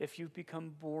 if you've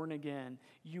become born again,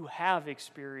 you have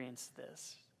experienced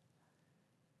this.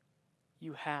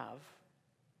 You have.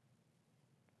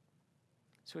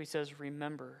 So he says,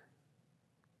 remember.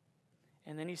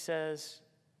 And then he says,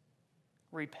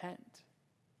 repent.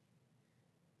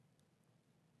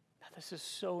 Now, this is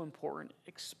so important,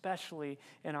 especially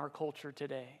in our culture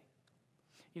today.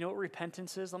 You know what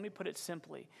repentance is? Let me put it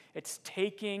simply. It's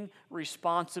taking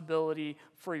responsibility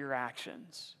for your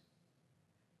actions.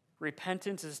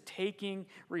 Repentance is taking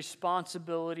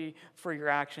responsibility for your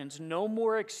actions. No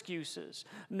more excuses.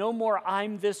 No more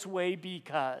I'm this way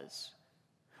because.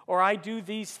 Or I do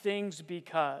these things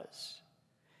because.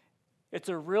 It's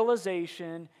a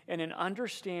realization and an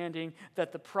understanding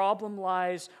that the problem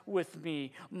lies with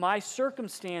me. My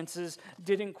circumstances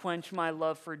didn't quench my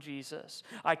love for Jesus.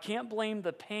 I can't blame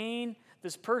the pain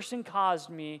this person caused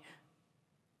me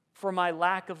for my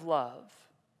lack of love.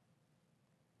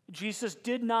 Jesus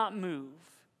did not move.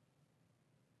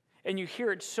 And you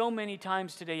hear it so many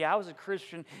times today. I was a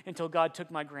Christian until God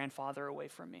took my grandfather away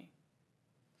from me.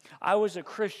 I was a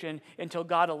Christian until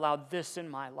God allowed this in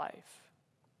my life.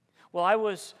 Well, I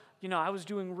was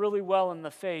doing really well in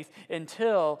the faith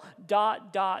until ...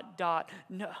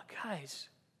 No, guys,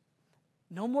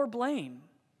 no more blame.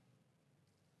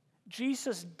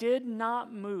 Jesus did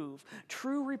not move.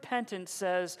 True repentance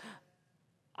says,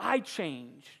 I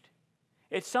changed.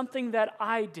 It's something that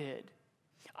I did.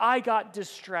 I got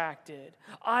distracted.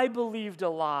 I believed a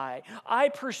lie. I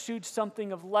pursued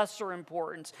something of lesser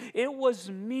importance. It was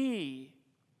me.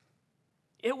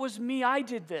 It was me. I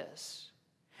did this.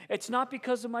 It's not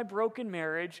because of my broken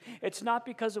marriage. It's not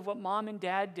because of what mom and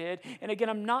dad did. And again,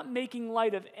 I'm not making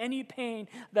light of any pain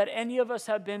that any of us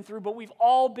have been through, but we've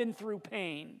all been through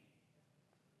pain.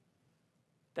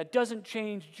 That doesn't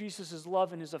change Jesus'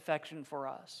 love and his affection for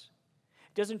us.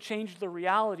 It doesn't change the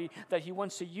reality that he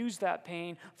wants to use that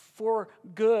pain for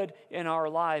good in our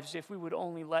lives if we would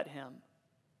only let him.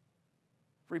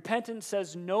 Repentance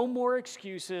says no more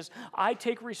excuses. I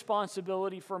take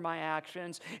responsibility for my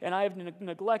actions, and I have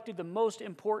neglected the most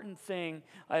important thing.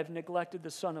 I have neglected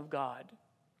the Son of God.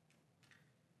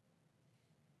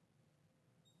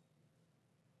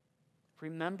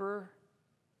 Remember,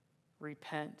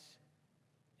 repent,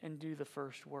 and do the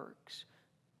first works.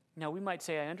 Now, we might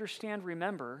say, I understand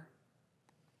remember.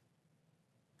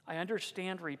 I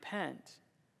understand repent.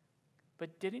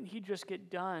 But didn't he just get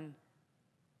done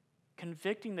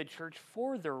convicting the church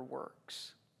for their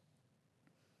works?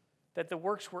 That the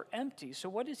works were empty. So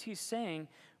what is he saying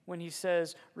when he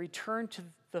says, return to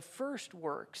the first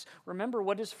works? Remember,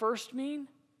 what does first mean?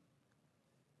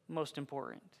 Most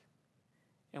important.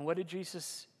 And what did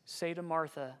Jesus say to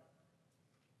Martha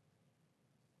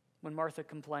when Martha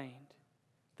complained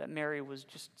that Mary was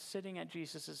just sitting at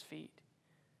Jesus' feet?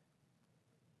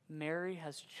 Mary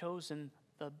has chosen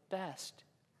the best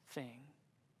thing,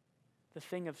 the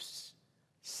thing of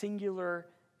singular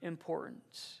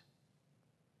importance.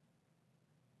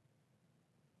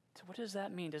 So what does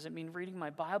that mean? Does it mean reading my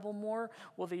Bible more?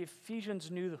 Well, the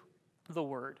Ephesians knew the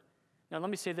Word. Now, let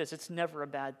me say this. It's never a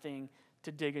bad thing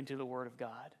to dig into the Word of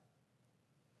God.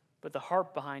 But the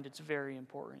heart behind it's very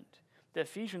important. The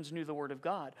Ephesians knew the Word of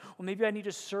God. Well, maybe I need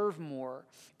to serve more.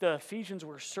 The Ephesians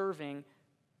were serving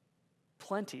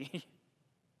plenty.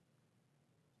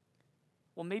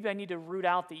 Well, maybe I need to root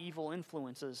out the evil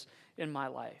influences in my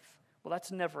life. Well,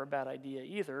 that's never a bad idea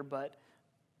either, but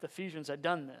the Ephesians had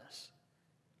done this.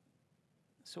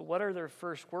 So what are their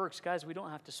first works? Guys, we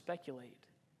don't have to speculate.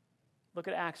 Look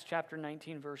at Acts chapter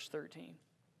 19, verse 13.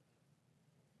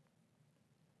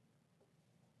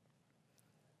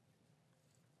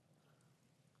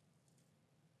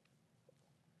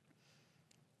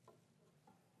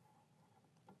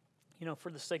 For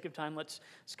the sake of time, let's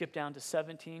skip down to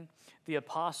 17. The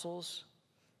apostles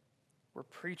were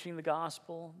preaching the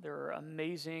gospel. There are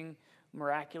amazing,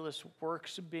 miraculous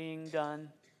works being done.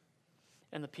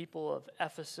 And the people of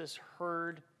Ephesus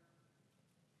heard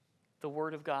the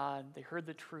word of God. They heard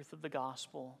the truth of the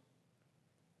gospel.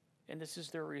 And this is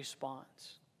their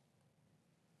response.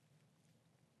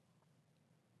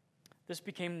 This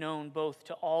became known both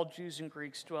to all Jews and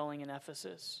Greeks dwelling in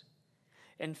Ephesus.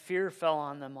 And fear fell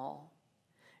on them all.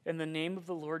 And the name of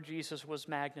the Lord Jesus was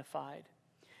magnified.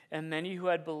 And many who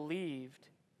had believed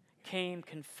came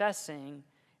confessing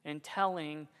and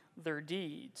telling their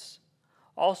deeds.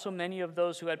 Also, many of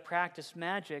those who had practiced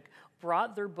magic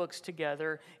brought their books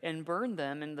together and burned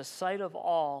them in the sight of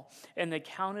all. And they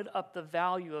counted up the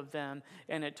value of them,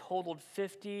 and it totaled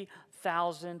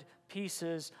 50,000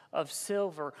 pieces of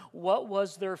silver. What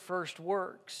was their first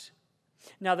works?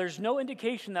 Now, there's no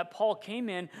indication that Paul came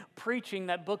in preaching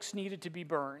that books needed to be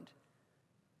burned,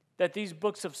 that these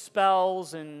books of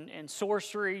spells and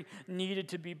sorcery needed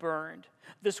to be burned.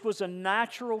 This was a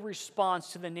natural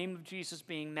response to the name of Jesus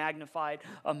being magnified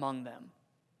among them.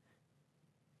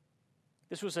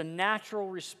 This was a natural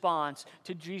response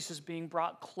to Jesus being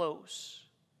brought close.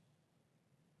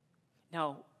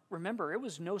 Now, remember, it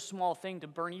was no small thing to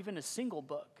burn even a single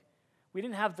book. We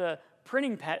didn't have the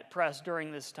printing press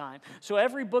during this time. So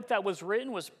every book that was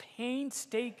written was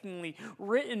painstakingly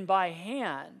written by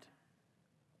hand.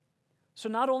 So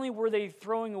not only were they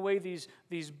throwing away these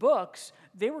books,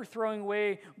 they were throwing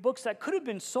away books that could have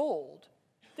been sold.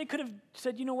 They could have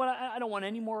said, you know what, I don't want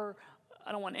any more,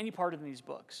 I don't want any part of these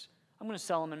books. I'm going to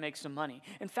sell them and make some money.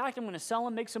 In fact, I'm going to sell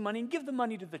them, make some money, and give the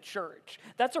money to the church.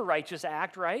 That's a righteous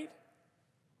act, right?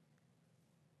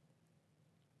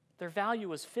 Their value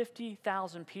was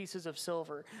 50,000 pieces of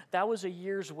silver. That was a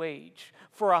year's wage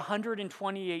for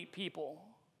 128 people.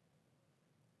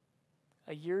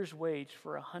 A year's wage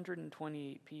for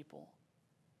 128 people.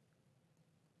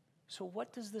 So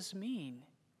what does this mean?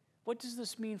 What does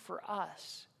this mean for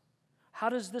us? How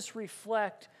does this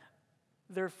reflect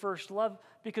their first love?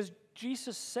 Because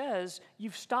Jesus says,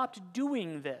 you've stopped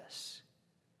doing this.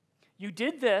 You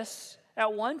did this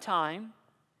at one time,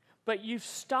 but you've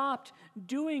stopped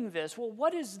doing this. Well,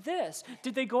 what is this?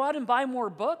 Did they go out and buy more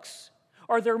books?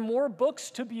 Are there more books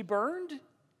to be burned?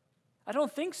 I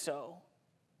don't think so.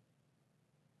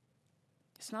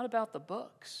 It's not about the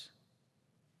books.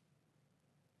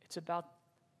 It's about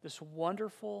this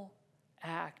wonderful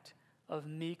act of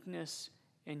meekness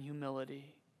and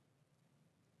humility.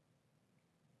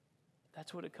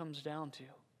 That's what it comes down to.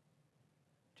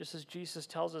 Just as Jesus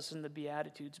tells us in the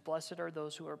Beatitudes, blessed are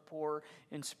those who are poor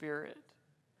in spirit.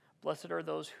 Blessed are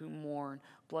those who mourn.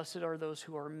 Blessed are those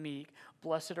who are meek.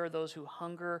 Blessed are those who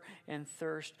hunger and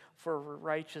thirst for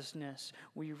righteousness.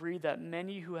 We read that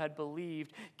many who had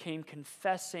believed came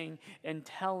confessing and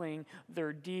telling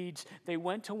their deeds. They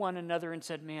went to one another and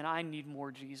said, man, I need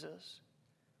more Jesus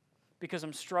because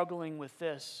I'm struggling with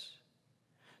this.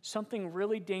 Something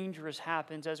really dangerous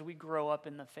happens as we grow up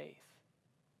in the faith.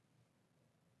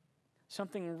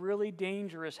 Something really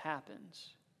dangerous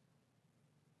happens.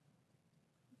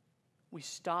 We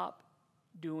stop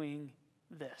doing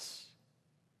this.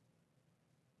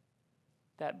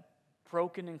 That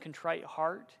broken and contrite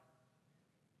heart,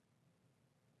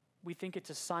 we think it's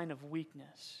a sign of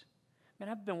weakness. Man,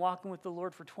 I've been walking with the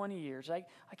Lord for 20 years. I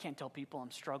can't tell people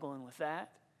I'm struggling with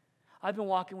that. I've been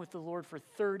walking with the Lord for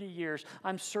 30 years.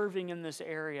 I'm serving in this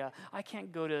area. I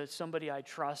can't go to somebody I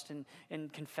trust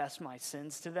and confess my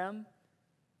sins to them.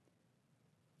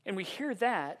 And we hear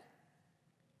that.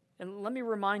 And let me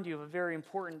remind you of a very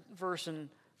important verse in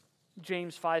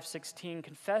James 5:16.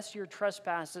 Confess your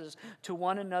trespasses to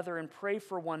one another and pray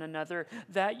for one another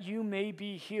that you may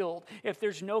be healed. If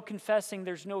there's no confessing,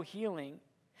 there's no healing.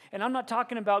 And I'm not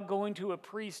talking about going to a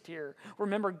priest here.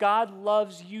 Remember, God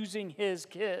loves using his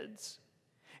kids.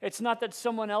 It's not that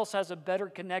someone else has a better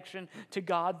connection to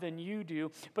God than you do,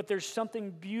 but there's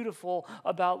something beautiful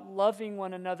about loving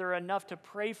one another enough to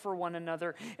pray for one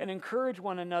another and encourage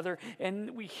one another.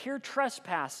 And we hear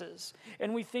trespasses,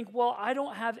 and we think, well, I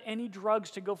don't have any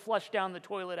drugs to go flush down the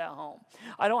toilet at home.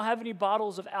 I don't have any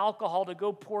bottles of alcohol to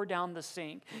go pour down the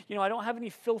sink. I don't have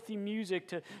any filthy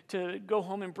music to go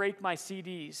home and break my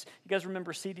CDs. You guys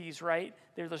remember CDs, right?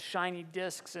 They're those shiny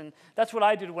discs, and that's what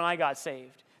I did when I got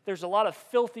saved. There's a lot of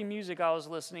filthy music I was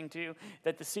listening to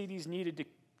that the CDs needed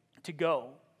to go.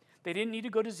 They didn't need to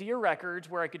go to Zia Records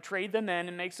where I could trade them in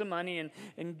and make some money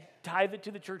and tithe it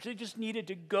to the church. They just needed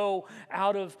to go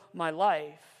out of my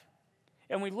life.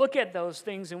 And we look at those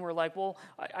things and we're like, well,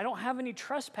 I don't have any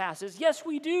trespasses. Yes,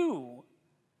 we do.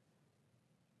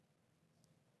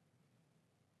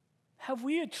 Have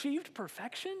we achieved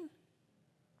perfection?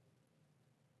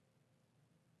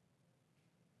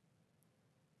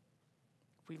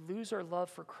 We lose our love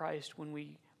for Christ when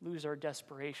we lose our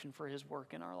desperation for his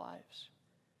work in our lives.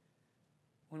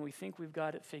 When we think we've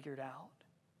got it figured out.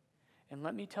 And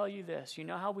let me tell you this, you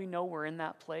know how we know we're in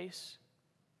that place?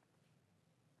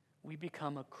 We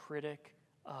become a critic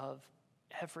of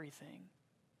everything.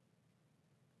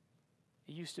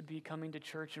 It used to be coming to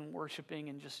church and worshiping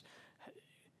and just,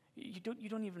 you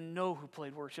don't even know who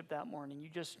played worship that morning. You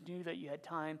just knew that you had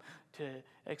time to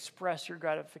express your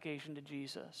gratification to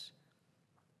Jesus.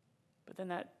 But then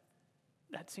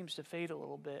that seems to fade a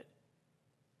little bit,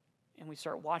 and we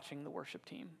start watching the worship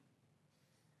team.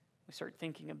 We start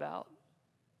thinking about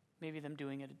maybe them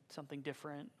doing something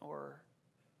different, or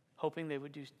hoping they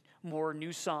would do more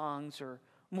new songs or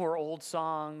more old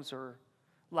songs or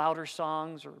louder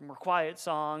songs or more quiet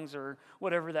songs or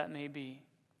whatever that may be.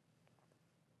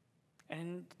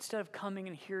 And instead of coming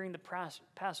and hearing the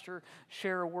pastor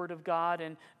share a word of God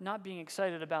and not being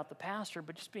excited about the pastor,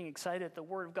 but just being excited that the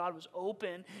word of God was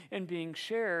open and being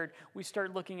shared, we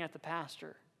start looking at the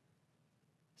pastor.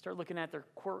 Start looking at their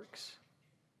quirks.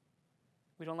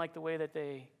 We don't like the way that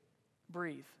they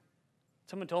breathe.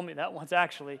 Someone told me that once,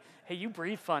 actually. Hey, you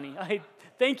breathe funny.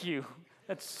 Thank you.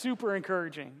 That's super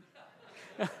encouraging.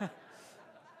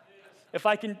 If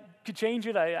I could change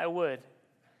it, I would.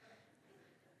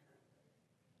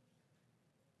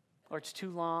 Or it's too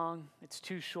long, it's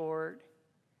too short.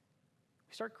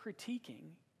 We start critiquing.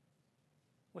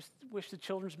 Wish the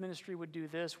children's ministry would do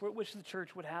this. Wish the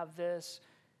church would have this.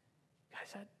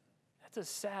 Guys, that's a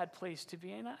sad place to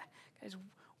be in. Guys,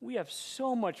 we have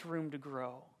so much room to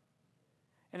grow.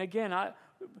 And again,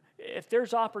 if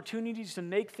there's opportunities to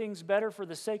make things better for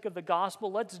the sake of the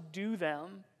gospel, let's do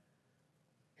them.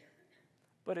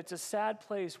 But it's a sad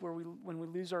place when we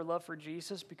lose our love for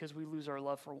Jesus because we lose our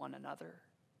love for one another.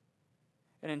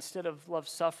 And instead of love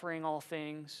suffering all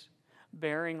things,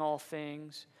 bearing all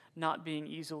things, not being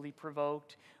easily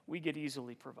provoked, we get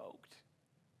easily provoked.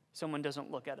 Someone doesn't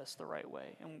look at us the right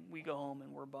way, and we go home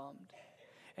and we're bummed.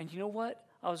 And you know what?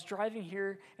 I was driving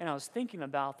here, and I was thinking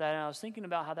about that, and I was thinking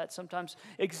about how that sometimes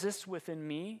exists within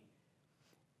me.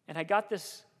 And I got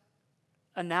this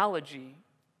analogy.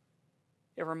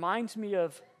 It reminds me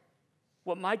of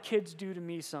what my kids do to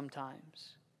me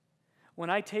sometimes. When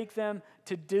I take them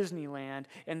to Disneyland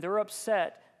and they're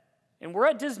upset, and we're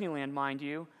at Disneyland, mind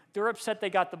you, they're upset they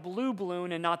got the blue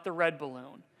balloon and not the red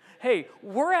balloon. Hey,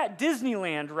 we're at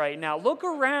Disneyland right now. Look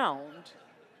around.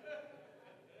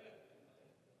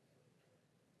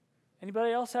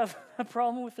 Anybody else have a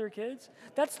problem with their kids?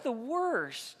 That's the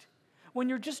worst. When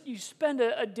you spend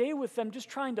a day with them just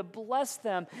trying to bless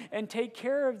them and take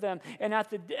care of them. And at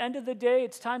the end of the day,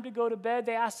 it's time to go to bed.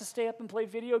 They ask to stay up and play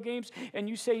video games, and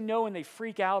you say no, and they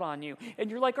freak out on you.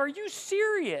 And you're like, are you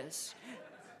serious?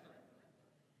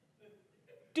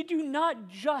 Did you not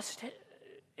just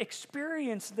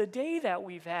experience the day that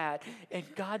we've had? And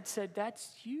God said,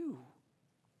 that's you.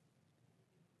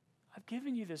 I've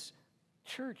given you this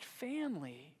church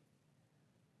family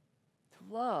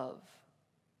to love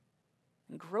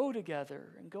and grow together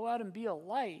and go out and be a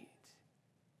light.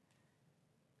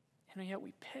 And yet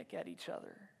we pick at each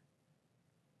other.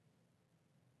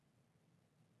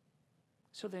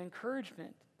 So the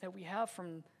encouragement that we have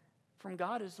from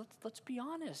God is let's be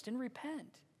honest and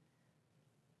repent.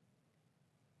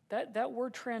 That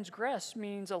word transgress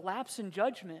means a lapse in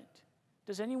judgment.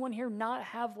 Does anyone here not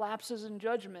have lapses in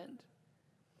judgment?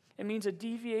 It means a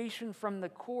deviation from the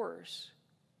course.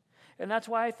 And that's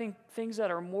why I think things that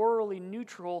are morally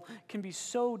neutral can be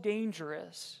so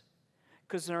dangerous,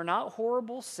 because they're not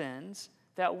horrible sins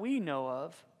that we know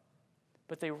of,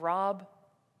 but they rob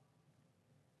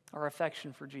our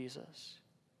affection for Jesus.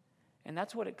 And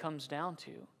that's what it comes down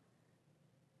to.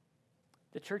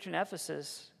 The church in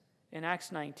Ephesus, in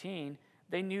Acts 19,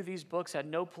 they knew these books had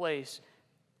no place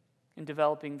in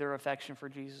developing their affection for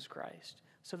Jesus Christ.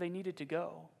 So they needed to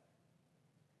go.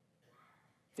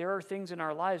 There are things in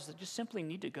our lives that just simply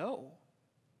need to go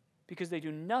because they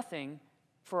do nothing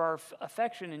for our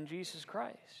affection in Jesus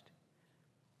Christ.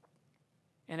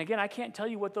 And again, I can't tell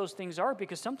you what those things are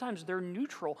because sometimes they're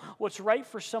neutral. What's right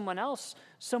for someone else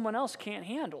can't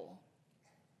handle.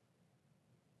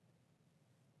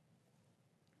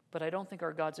 But I don't think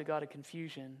our God's a God of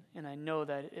confusion, and I know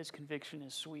that His conviction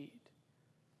is sweet.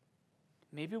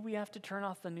 Maybe we have to turn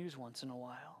off the news once in a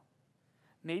while.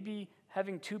 Maybe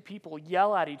having two people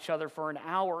yell at each other for an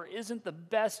hour isn't the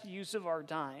best use of our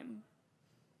time.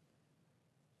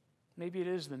 Maybe it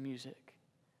is the music.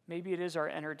 Maybe it is our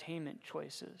entertainment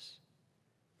choices.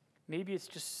 Maybe it's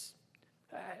just,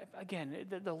 again,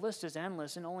 the list is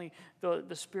endless, and only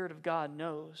the Spirit of God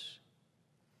knows.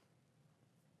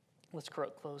 Let's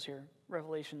close here.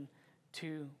 Revelation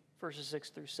 2, verses 6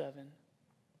 through 7.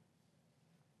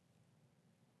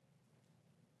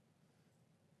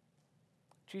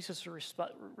 Jesus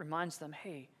reminds them,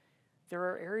 hey, there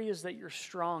are areas that you're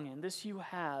strong in. This you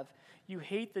have. You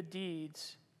hate the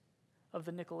deeds of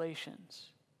the Nicolaitans.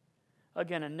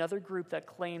 Again, another group that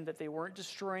claimed that they weren't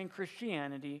destroying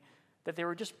Christianity, that they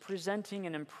were just presenting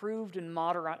an improved and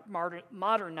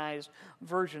modernized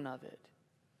version of it.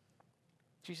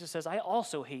 Jesus says, I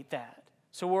also hate that.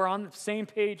 So we're on the same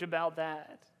page about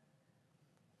that.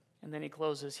 And then he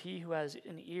closes, he who has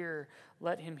an ear,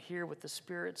 let him hear what the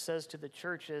Spirit says to the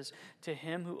churches. To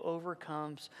him who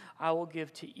overcomes, I will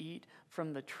give to eat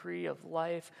from the tree of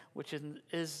life, which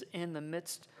is in the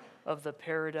midst of the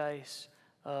paradise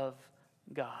of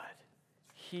God.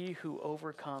 He who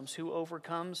overcomes. Who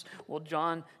overcomes? Well,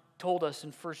 John told us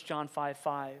in 1 John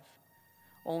 5:5.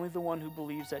 Only the one who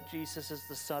believes that Jesus is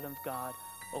the Son of God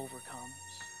overcomes.